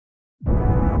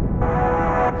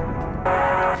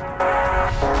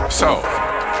So,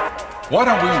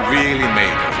 what are we really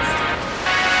made of?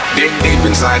 Dig deep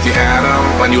inside the atom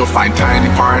and you'll find tiny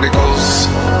particles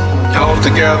held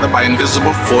together by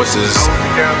invisible forces.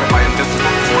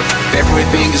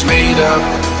 Everything is made up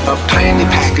of tiny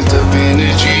packets of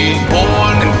energy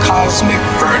born in cosmic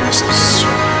furnaces.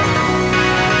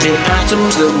 The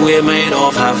atoms that we're made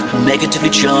of have negatively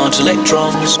charged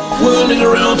electrons whirling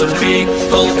around a big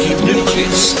bulky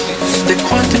nucleus. The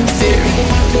quantum theory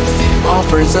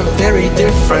offers a very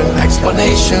different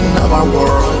explanation of our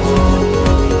world.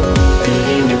 The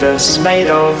universe is made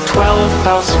of 12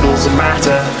 particles of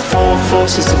matter, 4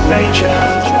 forces of nature.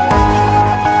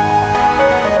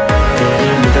 The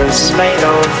universe is made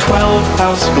of 12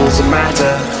 particles of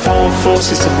matter, 4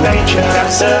 forces of nature.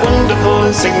 That's a wonderful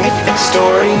and significant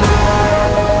story.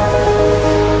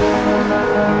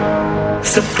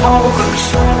 Suppose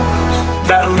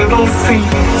that little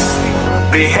things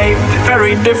behaved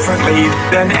very differently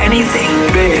than anything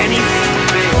big.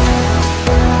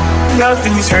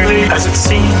 Nothing's really as it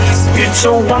seems. It's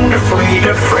so wonderfully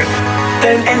different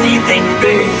than anything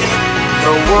big.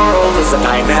 The world is a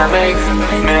dynamic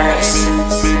mess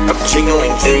of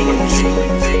jingling things.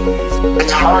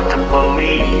 It's hard to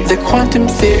believe. The quantum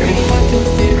theory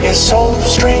It's so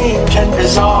strange and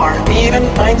bizarre. Even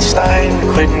Einstein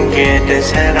couldn't get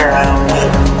his head around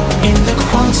it. In the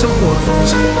quantum world,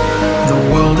 the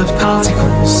world of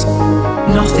particles,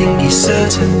 nothing is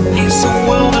certain. It's a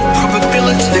world of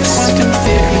probabilities. The quantum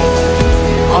theory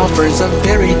offers a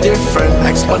very different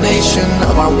explanation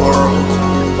of our world.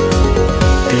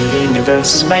 The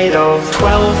universe is made of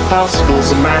 12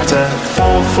 particles of matter,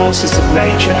 4 forces of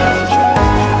nature.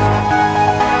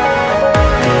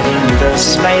 The universe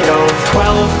is made of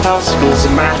 12 particles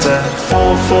of matter,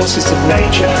 4 forces of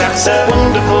nature. That's a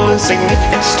wonderful and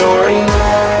significant story.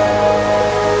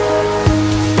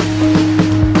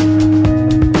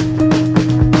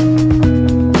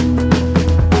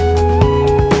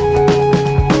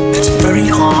 It's very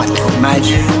hard to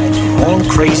imagine all the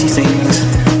crazy things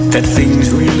that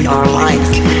things really are like.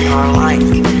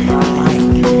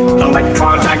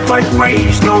 Electrons act like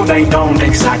waves. No, they don't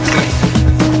exactly.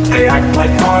 They act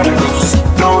like particles.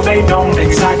 No, they don't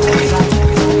exactly.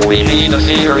 We need a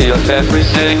theory of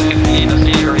everything.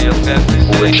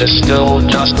 Which is still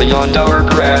just beyond our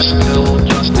grasp.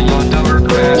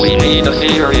 We need a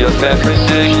theory of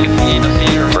everything.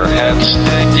 Perhaps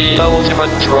the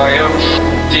ultimate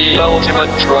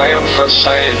triumph of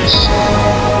science.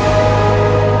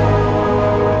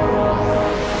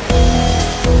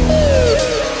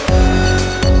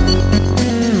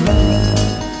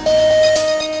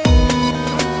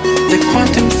 The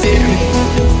quantum theory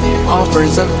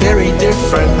offers a very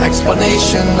different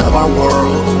explanation of our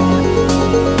world.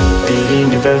 The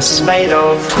universe is made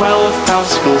of 12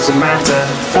 particles of matter,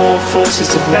 4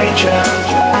 forces of nature.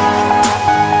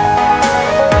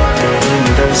 The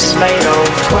universe is made of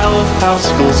 12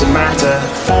 particles of matter,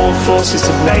 4 forces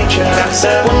of nature. That's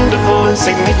a wonderful and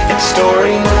significant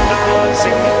story.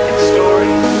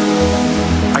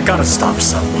 I gotta stop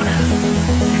somewhere.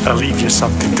 I'll leave you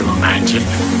something to imagine.